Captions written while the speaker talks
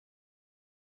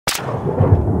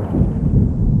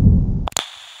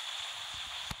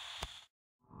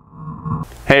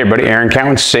Hey everybody, Aaron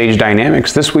Cowan, Sage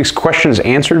Dynamics. This week's questions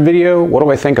answered video, what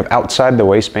do I think of outside the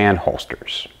waistband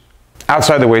holsters?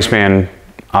 Outside the waistband,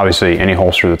 obviously any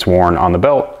holster that's worn on the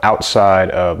belt outside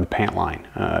of the pant line,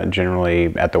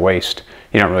 generally at the waist.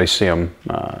 You don't really see them,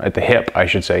 at the hip I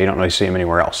should say, you don't really see them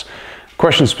anywhere else.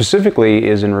 Question specifically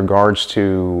is in regards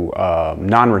to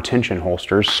non-retention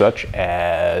holsters such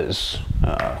as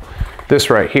this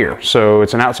right here. So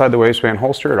it's an outside the waistband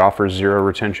holster. It offers zero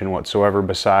retention whatsoever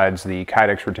besides the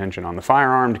Kydex retention on the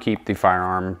firearm to keep the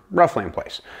firearm roughly in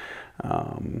place.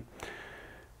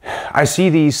 I see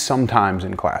these sometimes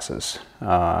in classes,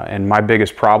 and my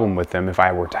biggest problem with them, if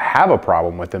I were to have a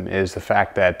problem with them, is the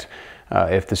fact that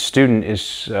if the student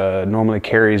is normally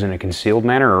carries in a concealed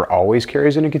manner or always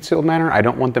carries in a concealed manner, I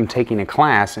don't want them taking a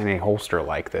class in a holster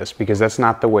like this, because that's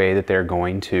not the way that they're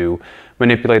going to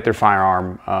manipulate their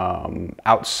firearm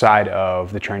outside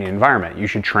of the training environment. You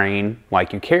should train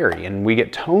like you carry, and we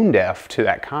get tone deaf to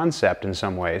that concept in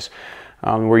some ways.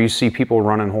 Where you see people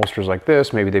running holsters like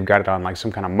this, maybe they've got it on like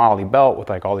some kind of molly belt with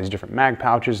like all these different mag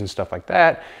pouches and stuff like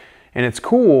that. And it's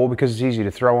cool because it's easy to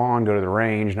throw on, go to the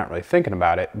range, not really thinking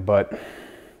about it, but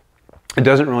it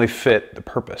doesn't really fit the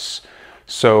purpose.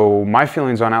 So my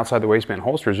feelings on outside the waistband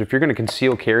holsters, if you're gonna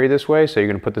conceal carry this way, so you're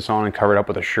gonna put this on and cover it up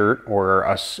with a shirt or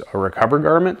a recover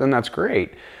garment, then that's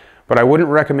great. But I wouldn't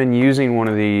recommend using one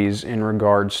of these in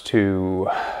regards to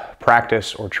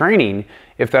practice or training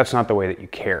if that's not the way that you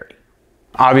carry.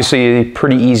 Obviously, a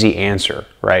pretty easy answer,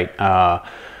 right?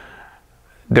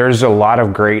 There's a lot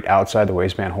of great outside the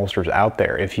waistband holsters out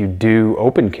there. If you do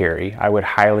open carry, I would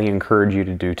highly encourage you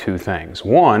to do two things.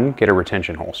 One, get a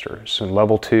retention holster. So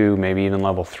level 2, maybe even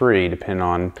level 3, depending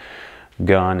on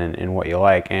gun and what you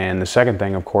like. And the second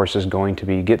thing, of course, is going to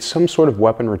be get some sort of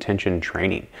weapon retention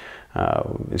training.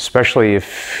 Especially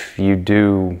if you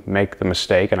do make the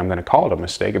mistake, and I'm going to call it a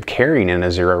mistake, of carrying in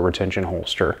a zero retention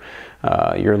holster.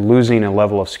 You're losing a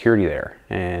level of security there.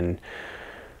 And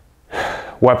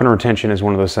weapon retention is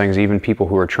one of those things, even people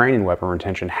who are training weapon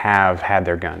retention have had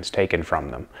their guns taken from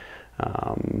them.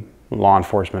 Law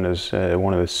enforcement is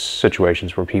one of the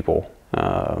situations where people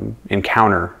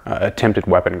encounter attempted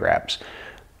weapon grabs.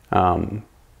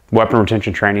 Weapon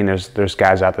retention training, there's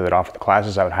guys out there that offer the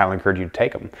classes. I would highly encourage you to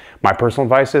take them. My personal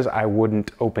advice is I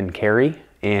wouldn't open carry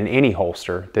in any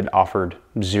holster that offered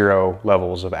zero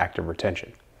levels of active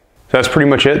retention. So that's pretty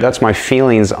much it. That's my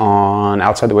feelings on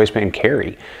outside the waistband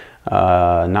carry.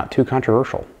 Not too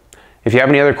controversial. If you have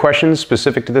any other questions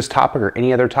specific to this topic or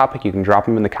any other topic, you can drop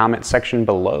them in the comment section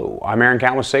below. I'm Aaron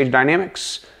Cowan with Sage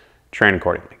Dynamics. Train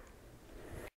accordingly.